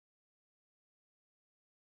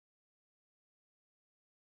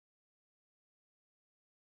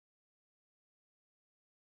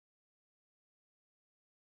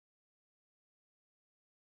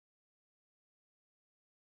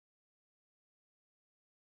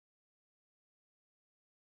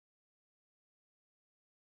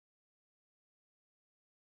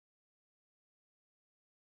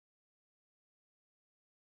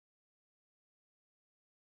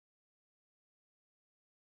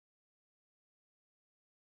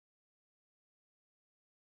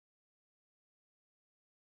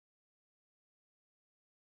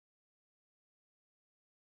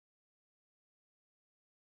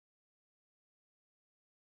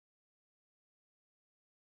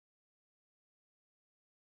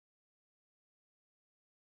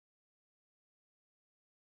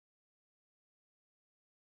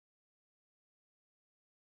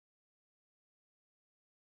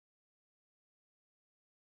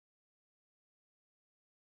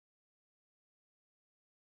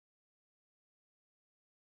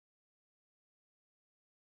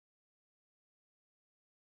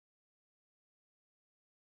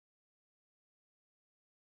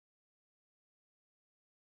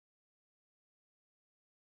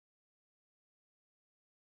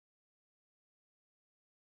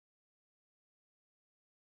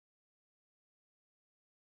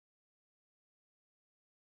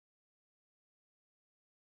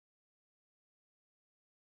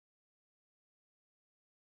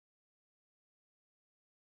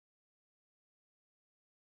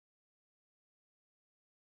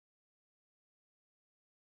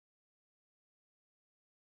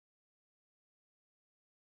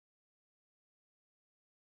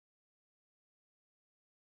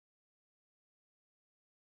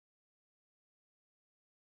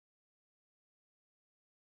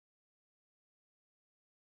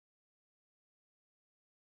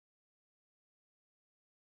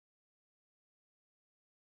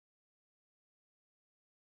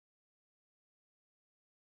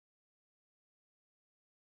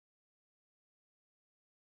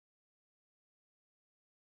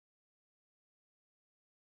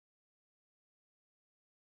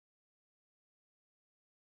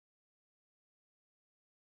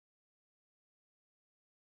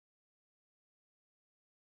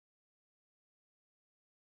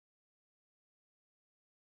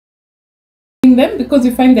cleaning them because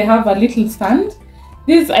you find they have a little sand.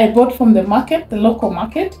 These I bought from the market, the local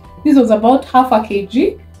market. This was about half a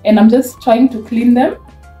kg, and I'm just trying to clean them.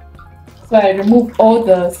 So I remove all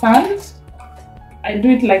the sand. I do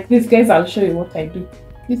it like this, guys. I'll show you what I do.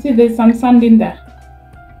 You see there's some sand in there.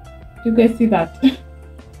 Do you guys see that?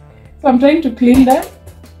 So I'm trying to clean them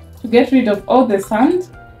to get rid of all the sand,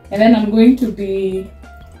 and then I'm going to be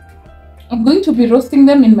roasting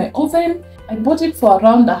them in my oven. I bought it for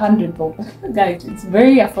around 100 bob. Guys, it's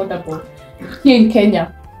very affordable here in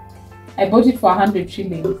Kenya. I bought it for 100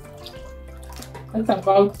 shillings. That's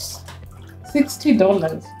about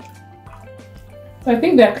 $60. So I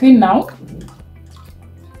think they're clean now,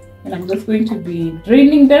 and I'm just going to be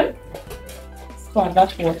draining them for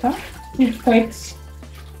that water. It's quite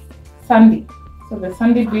sandy, so the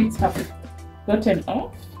sandy bits have gotten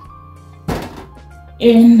off.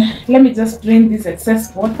 And let me just drain this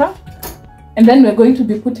excess water, and then we're going to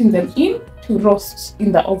be putting them in to roast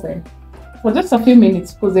in the oven for just a few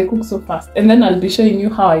minutes because they cook so fast, and then I'll be showing you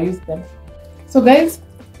how I use them. So guys,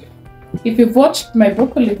 if you've watched my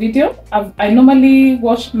broccoli video, I normally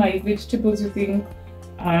wash my vegetables using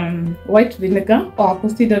white vinegar or apple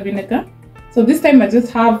cider vinegar. So this time I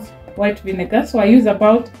just have white vinegar, so I use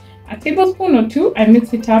about a tablespoon or two. I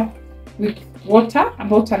mix it up with water,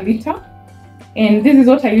 about a liter, and this is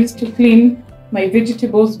what I use to clean my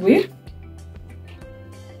vegetables with.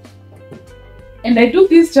 And I do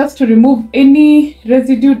this just to remove any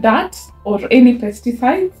residue dirt or any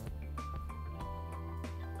pesticides.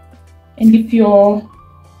 And if you're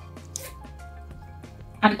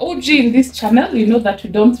an OG in this channel, you know that we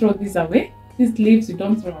don't throw these away. These leaves we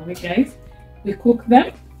don't throw away, guys. We cook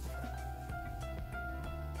them.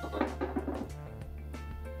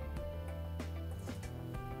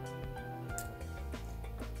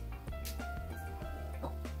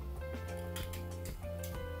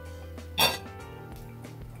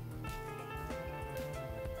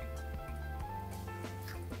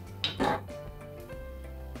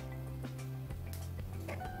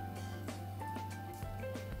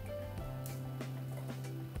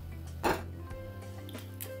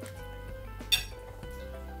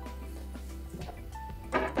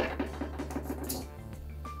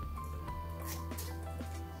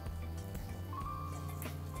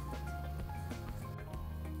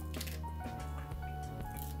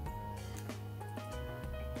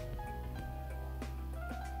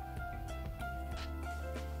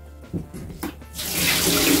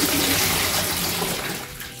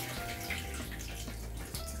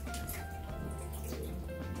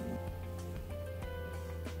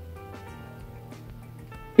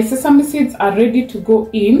 The sesame seeds are ready to go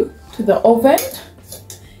in to the oven.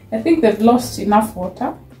 I think they've lost enough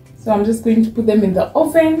water, so I'm just going to put them in the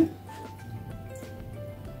oven.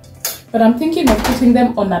 But I'm thinking of putting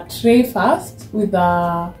them on a tray first with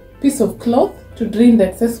a piece of cloth to drain the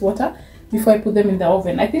excess water before I put them in the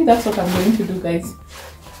oven. I think that's what I'm going to do, guys.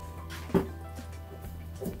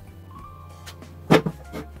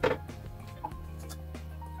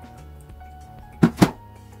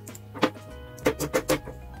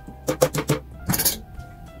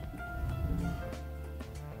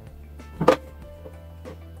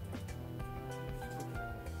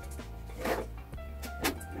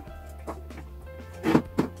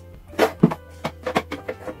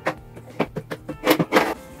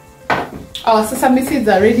 Our sesame seeds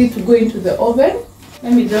are ready to go into the oven.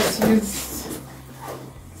 Let me just use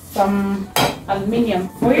some aluminium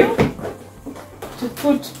foil to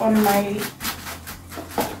put on my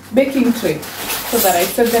baking tray so that I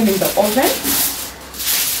set them in the oven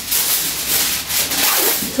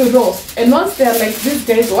to roast. And once they're like this,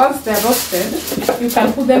 guys, once they're roasted, you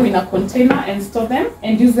can put them in a container and store them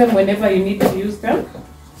and use them whenever you need to use them.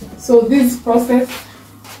 So this process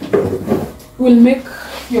will make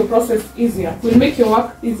your process easier, will make your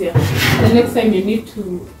work easier the next time you need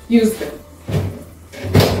to use them.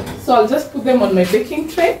 So I'll just put them on my baking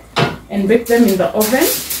tray and bake them in the oven.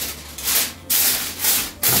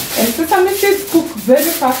 And sesame seeds cook very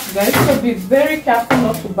fast, guys, so be very careful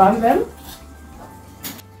not to burn them.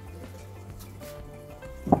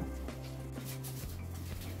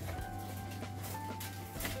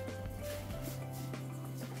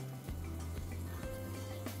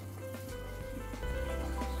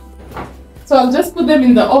 So I'll just put them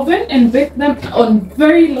in the oven and bake them on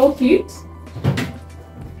very low heat.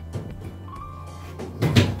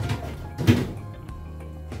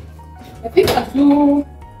 I think I'll do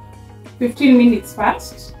 15 minutes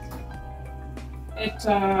fast at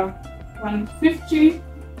 150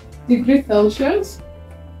 degrees Celsius,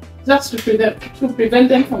 just to prevent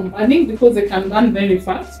them from burning because they can burn very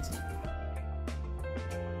fast.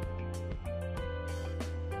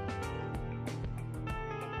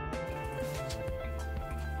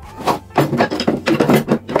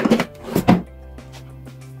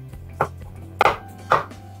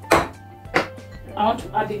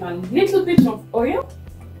 adding a little bit of oil.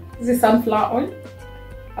 This is sunflower oil.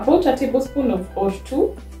 About a tablespoon of or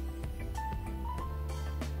two.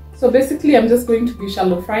 So basically I'm just going to be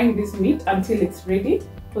shallow frying this meat until it's ready,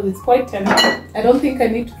 because it's quite tender. I don't think I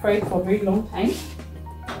need to fry it for a very long time.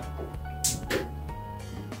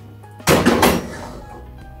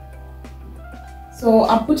 So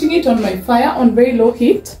I'm putting it on my fire on very low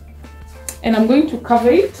heat, and I'm going to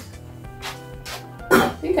cover it. I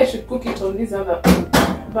think I should cook it on this other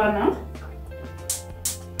burner.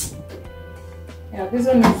 Yeah, this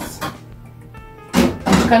one is,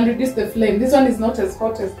 you can reduce the flame. This one is not as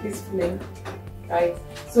hot as this flame, guys.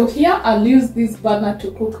 So here I'll use this burner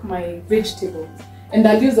to cook my vegetables, and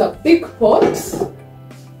I'll use a big pot.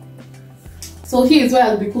 So here is where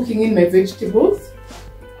I'll be cooking in my vegetables.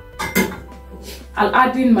 I'll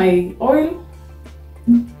add in my oil.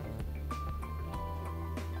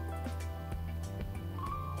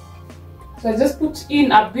 So I just put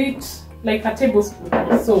in a bit, like a tablespoon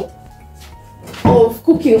or so of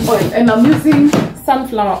cooking oil, and I'm using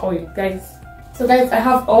sunflower oil, guys. So guys, I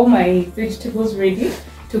have all my vegetables ready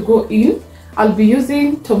to go in. I'll be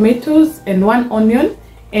using tomatoes and 1 onion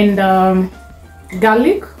and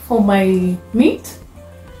garlic for my meat.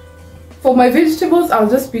 For my vegetables, I'll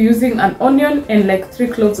just be using an onion and like 3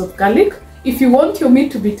 cloves of garlic. If you want your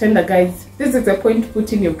meat to be tender, guys, this is the point to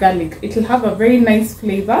put in your garlic. It will have a very nice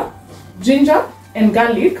flavor. Ginger and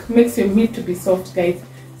garlic makes your meat to be soft, guys.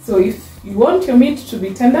 So if you want your meat to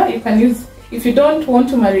be tender, you can use, if you don't want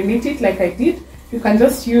to marinate it like I did, you can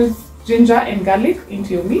just use ginger and garlic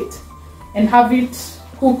into your meat and have it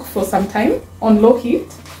cook for some time on low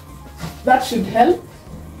heat. That should help.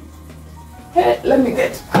 Hey, let me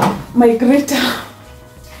get my grater.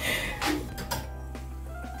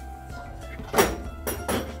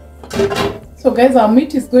 So guys, our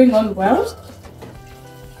meat is going on well,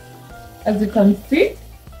 as you can see.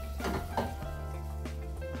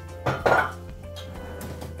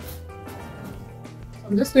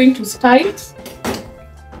 I'm just going to stir it,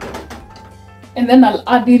 and then I'll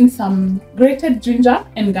add in some grated ginger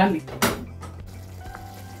and garlic.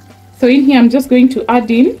 So in here I'm just going to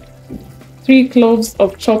add in 3 cloves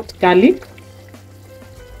of chopped garlic.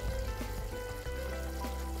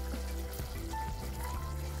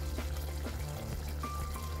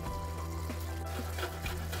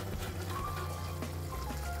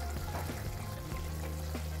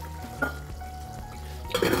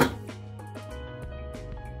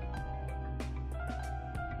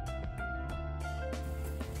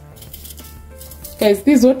 Guys,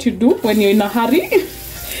 this is what you do when you're in a hurry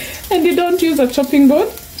and you don't use a chopping board.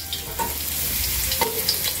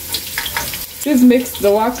 This makes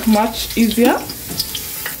the work much easier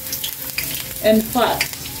and fast.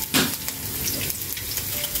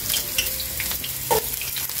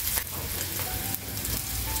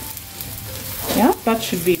 Yeah, that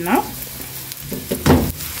should be enough.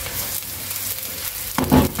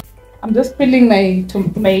 I'm just peeling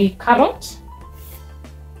my carrot.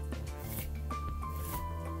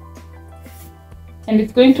 And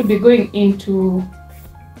it's going to be going into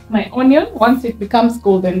my onion once it becomes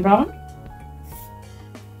golden brown.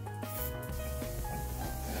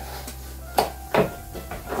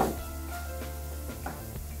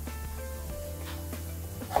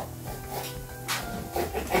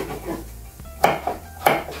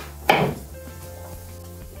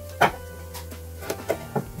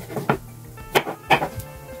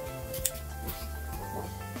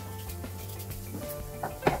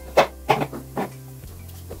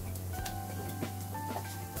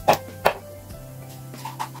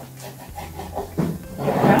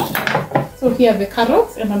 So here are the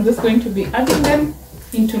carrots, and I'm just going to be adding them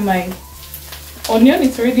into my onion.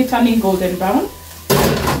 It's already turning golden brown.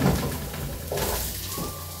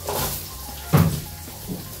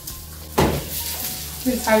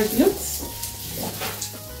 This is how it looks.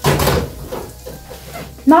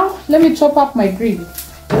 Now let me chop up my greens.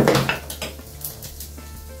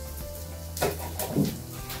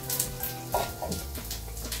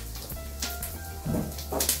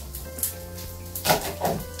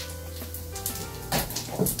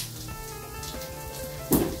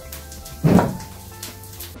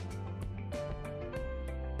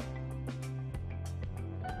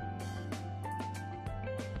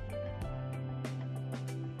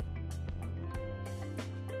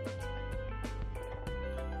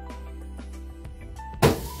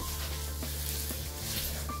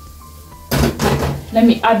 Let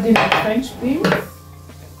me add in the French beans.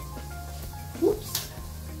 Oops.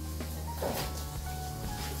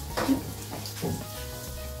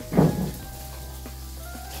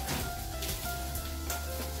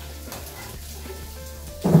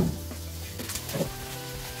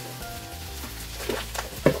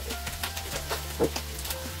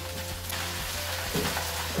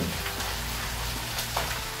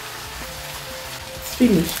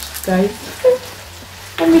 finished, guys.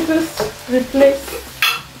 Let me just replace it.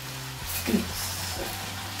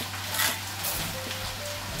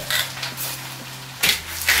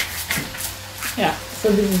 Yeah,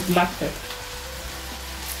 so this is black pepper.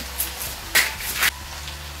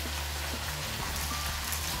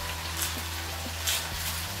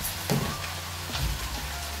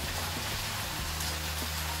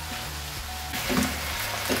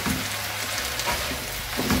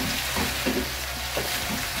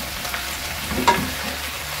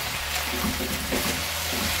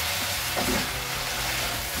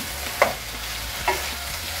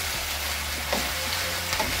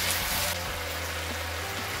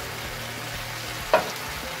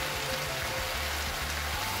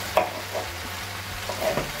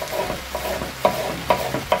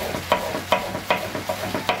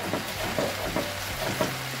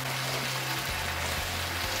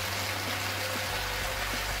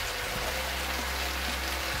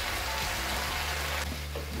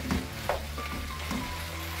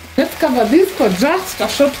 Let's cover this for just a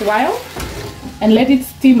short while and let it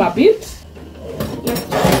steam a bit. Let's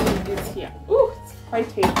put this here. Ooh, it's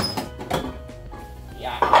quite heavy.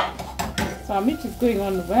 Yeah. So our meat is going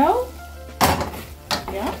on well.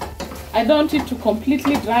 Yeah. I don't want it to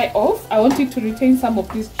completely dry off. I want it to retain some of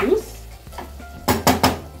this juice.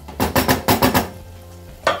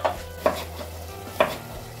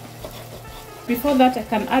 Before that, I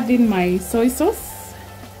can add in my soy sauce.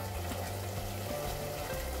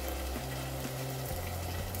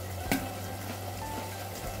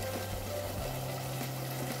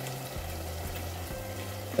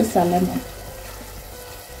 Just a lemon.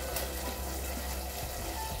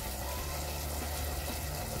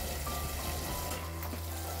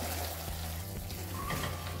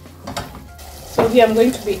 So here I'm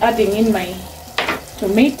going to be adding in my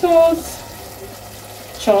tomatoes,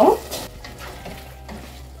 chopped.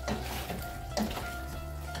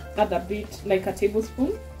 Add a bit, like a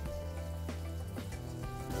tablespoon.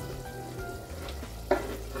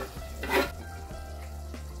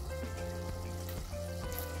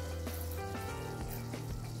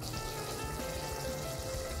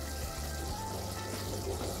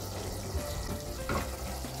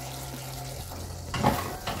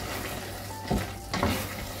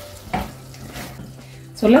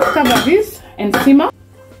 So let's cover this and simmer.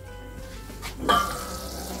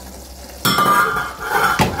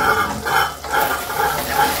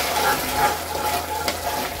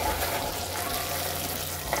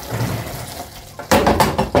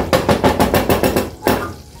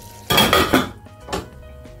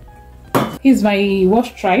 Here's my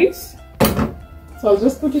washed rice. So I'll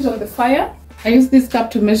just put it on the fire. I use this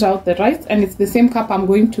cup to measure out the rice, and it's the same cup I'm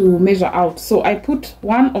going to measure out. So I put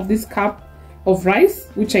 1 of this cup of rice,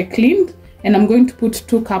 which I cleaned, and I'm going to put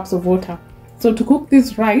 2 cups of water. So to cook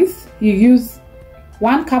this rice, you use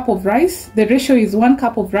 1 cup of rice. The ratio is 1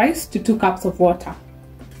 cup of rice to 2 cups of water.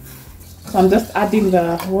 So I'm just adding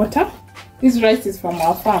the water. This rice is from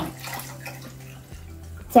our farm.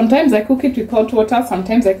 Sometimes I cook it with hot water,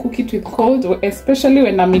 sometimes I cook it with cold, especially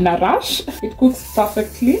when I'm in a rush. It cooks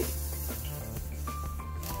perfectly.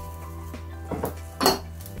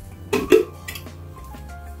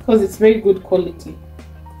 Because it's very good quality.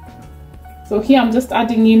 So here I'm just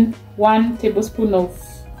adding in 1 tablespoon of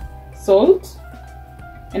salt,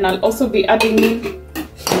 and I'll also be adding in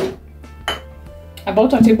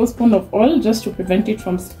about a tablespoon of oil just to prevent it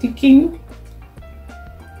from sticking.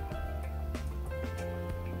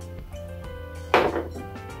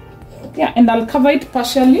 Yeah, and I'll cover it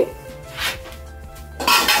partially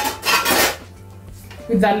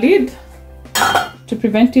with the lid to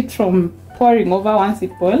prevent it from pouring over once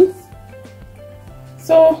it boils.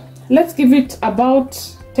 So let's give it about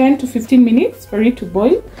 10 to 15 minutes for it to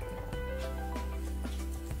boil.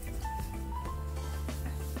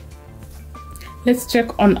 Let's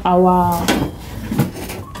check on our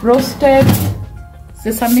roasted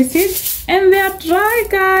sesame seeds, and they are dry,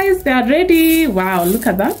 guys. They are ready. Wow, look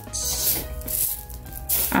at that.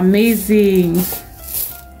 Amazing.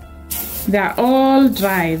 They are all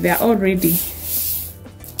dry. They are all ready.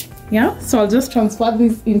 Yeah, so I'll just transfer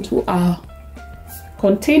this into a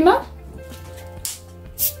container.